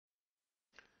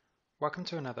Welcome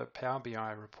to another Power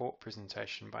BI report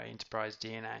presentation by Enterprise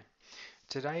DNA.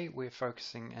 Today we're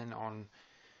focusing in on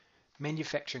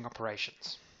manufacturing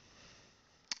operations.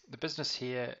 The business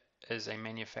here is a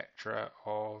manufacturer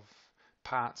of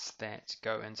parts that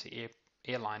go into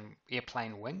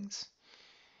airplane wings,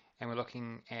 and we're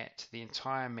looking at the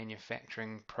entire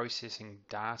manufacturing processing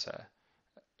data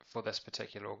for this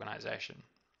particular organization.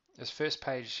 This first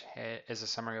page is a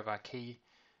summary of our key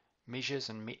measures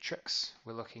and metrics.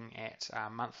 We're looking at our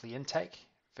monthly intake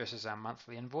versus our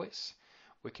monthly invoice.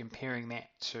 We're comparing that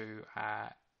to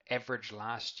our average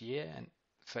last year and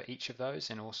for each of those,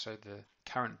 and also the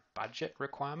current budget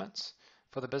requirements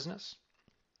for the business.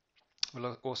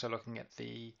 We're also looking at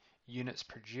the units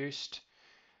produced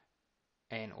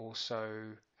and also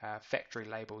factory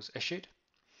labels issued.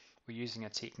 We're using a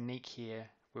technique here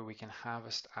where we can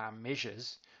harvest our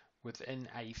measures within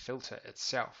a filter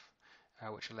itself,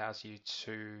 which allows you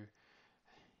to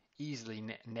easily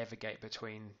navigate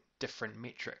between different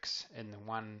metrics in the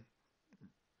one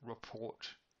report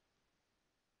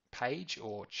page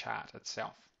or chart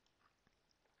itself.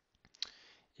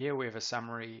 Here we have a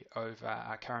summary over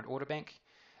our current order bank.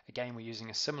 Again, we're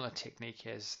using a similar technique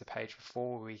as the page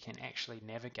before, where we can actually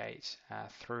navigate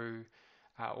through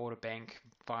our order bank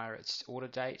via its order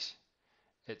date,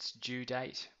 its due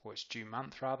date, or its due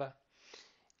month rather,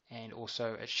 and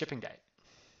also its shipping date.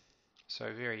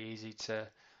 So very easy to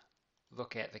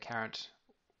look at the current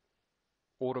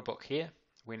order book here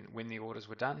when the orders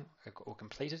were done or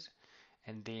completed,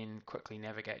 and then quickly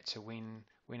navigate to when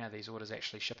are these orders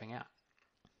actually shipping out.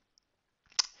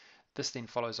 This then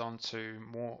follows on to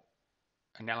more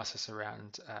analysis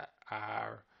around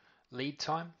our lead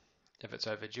time, if it's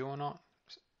overdue or not,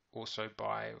 also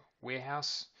by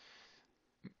warehouse.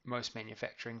 Most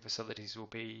manufacturing facilities will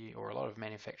be, or a lot of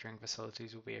manufacturing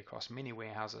facilities will be across many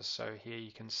warehouses. So here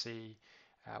you can see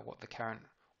what the current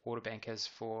order bank is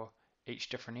for each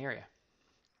different area.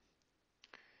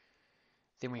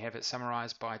 Then we have it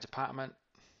summarized by department,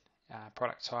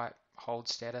 product type, hold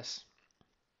status.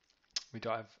 We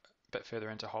dive a bit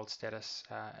further into hold status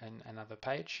in another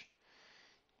page.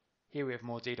 Here we have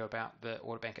more detail about the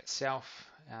order bank itself,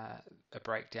 a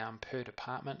breakdown per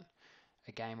department.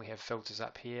 Again, we have filters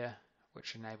up here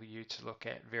which enable you to look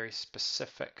at very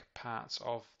specific parts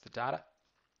of the data.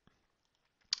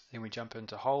 Then we jump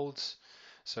into holds.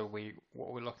 So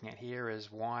what we're looking at here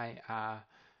is why are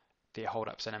there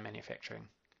holdups in a manufacturing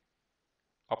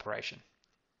operation.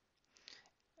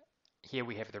 Here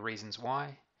we have the reasons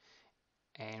why,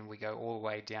 and we go all the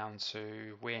way down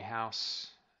to warehouse,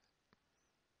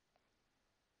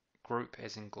 group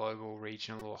as in global,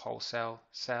 regional, or wholesale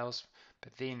sales.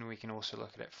 But then we can also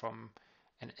look at it from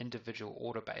an individual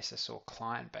order basis or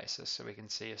client basis, so we can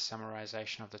see a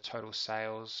summarization of the total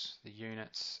sales, the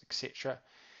units, etc.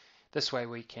 This way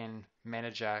we can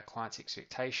manage our clients'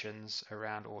 expectations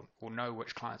around or know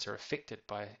which clients are affected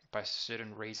by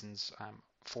certain reasons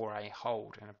for a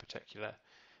hold in a particular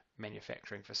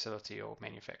manufacturing facility or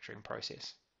manufacturing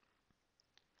process.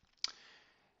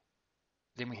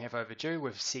 Then we have overdue.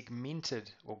 We've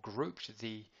segmented or grouped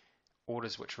the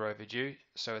orders which are overdue,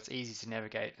 so it's easy to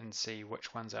navigate and see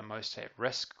which ones are most at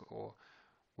risk or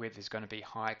where there's going to be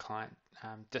high client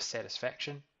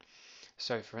dissatisfaction.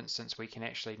 So for instance, we can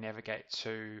actually navigate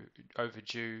to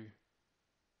overdue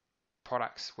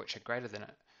products which are greater than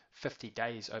 50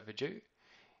 days overdue,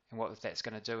 and what that's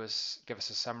going to do is give us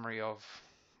a summary of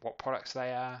what products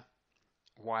they are,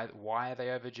 why are they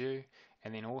overdue,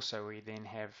 and then also we then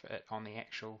have it on the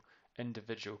actual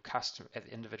individual customer at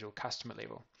the individual customer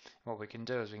level. What we can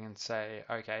do is we can say,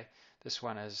 okay, this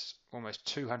one is almost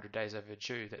 200 days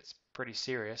overdue. That's pretty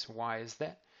serious. Why is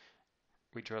that?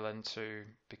 We drill into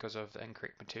because of the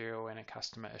incorrect material and a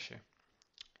customer issue.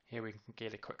 Here we can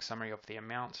get a quick summary of the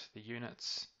amount, the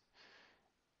units,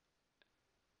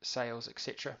 sales,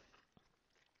 etc.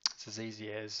 It's as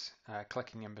easy as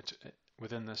clicking in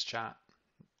within this chart,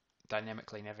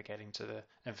 dynamically navigating to the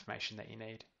information that you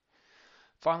need.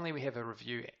 Finally, we have a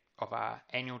review of our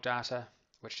annual data,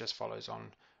 which just follows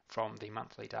on from the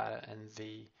monthly data in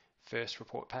the first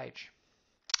report page.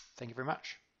 Thank you very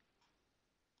much.